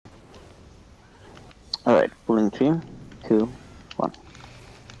Alright, pulling 3, 2, 1.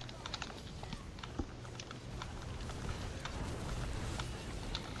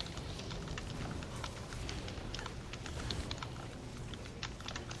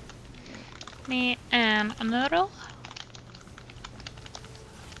 Me and a noodle.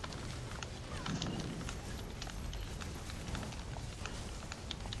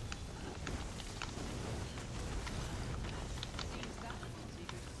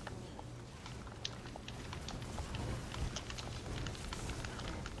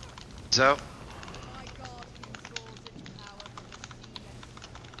 Out.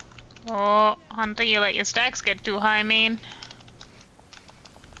 Oh, Hunter, you let your stacks get too high, man.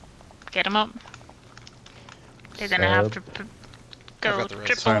 Get him up. They're gonna have to go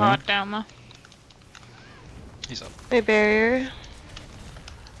triple hot down there. He's up. My barrier.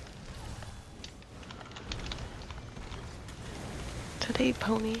 Today,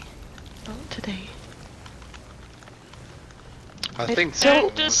 pony. Not today. I think so.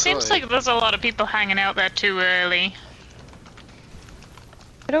 It just seems like there's a lot of people hanging out there too early.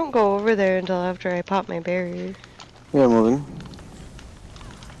 I don't go over there until after I pop my barrier. We are moving.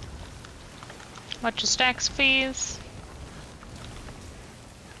 Watch your stacks, please.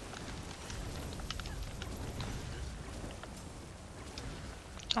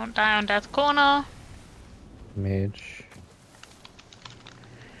 Don't die on death corner. Mage.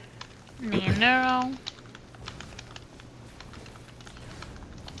 Me and Neuro.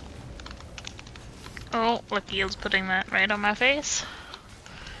 Oh, Lucky's putting that right on my face.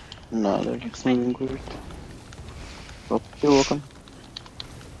 No, they're just moving weird. Oh, you're welcome.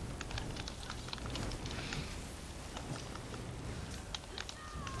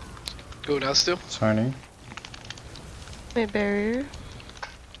 Go now still. Tony. My barrier.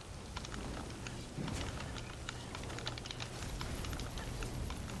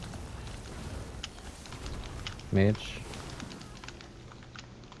 Mage.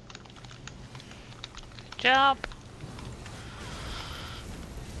 Good job.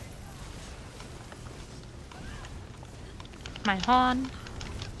 My horn.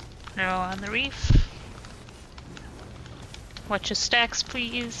 Neuro on the reef. Watch your stacks,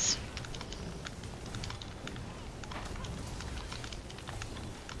 please.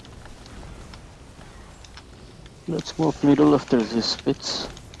 Let's move middle after this bits.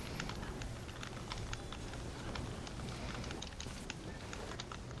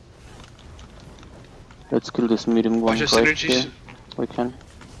 Let's kill this medium one. Watch your right synergies. here. We can.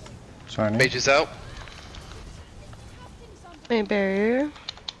 Tony. Mage is out. My barrier.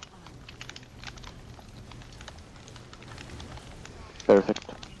 Perfect.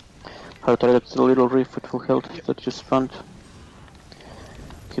 How target the little reef with full health that just spawned.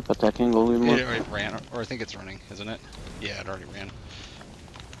 Keep attacking all we It move. already ran, or I think it's running, isn't it? Yeah, it already ran.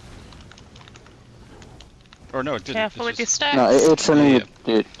 Or no, it didn't. Careful with your It's stacks. No, it's running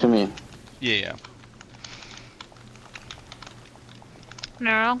Yeah. it to me. yeah, yeah.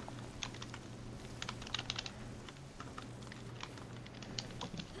 Neuro.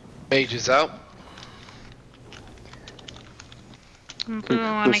 Mage is out. We Keep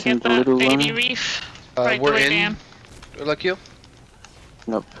wanna pushing get the that little baby one. reef right the We're way in. down. Like you.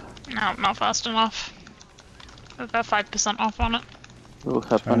 Nope. No, not fast enough. We've got 5% off on it. We'll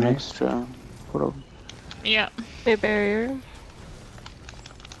have an Tony. extra for Yeah. My barrier.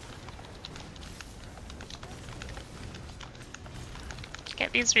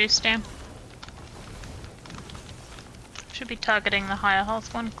 Get these roofs down. Should be targeting the higher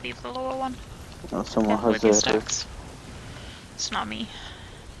health one, cleave the lower one. no, someone Careful has with your a stacks. It's not me.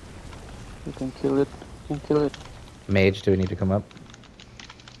 You can kill it. You can kill it. Mage, do we need to come up?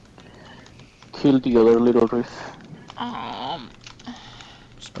 Kill the other little reef.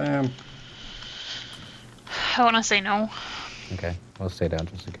 Spam. I wanna say no. Okay, I'll stay down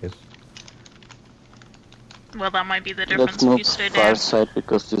just in case. Well, that might be the Let's difference if move you stay far down. side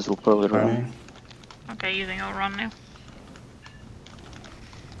because this will probably Tony. run. Okay, you think I'll run now?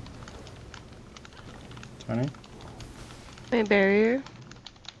 Tony. My barrier.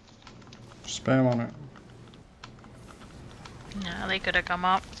 Spam on it. No, they could have come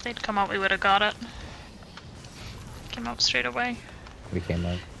up. If they'd come up, we would have got it. Came up straight away. We came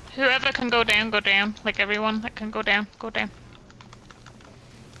up. Whoever can go down, go down. Like everyone that can go down, go down.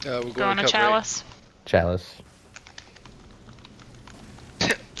 We're Go going on a to cut chalice. Chalice.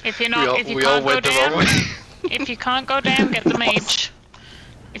 If you're right. not, if you we all can't go went the wrong down, way. if you can't go down, get the mage.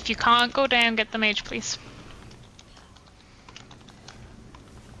 If you can't go down, get the mage, please.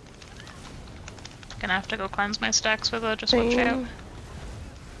 Gonna have to go cleanse my stacks with her, just watch out. Same.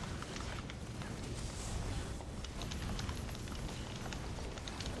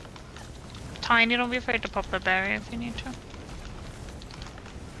 Tiny, don't be afraid to pop the barrier if you need to.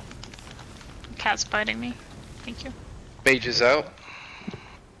 Cat's biting me. Thank you. Mage is out.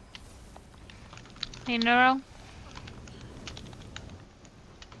 Hey, Neuro.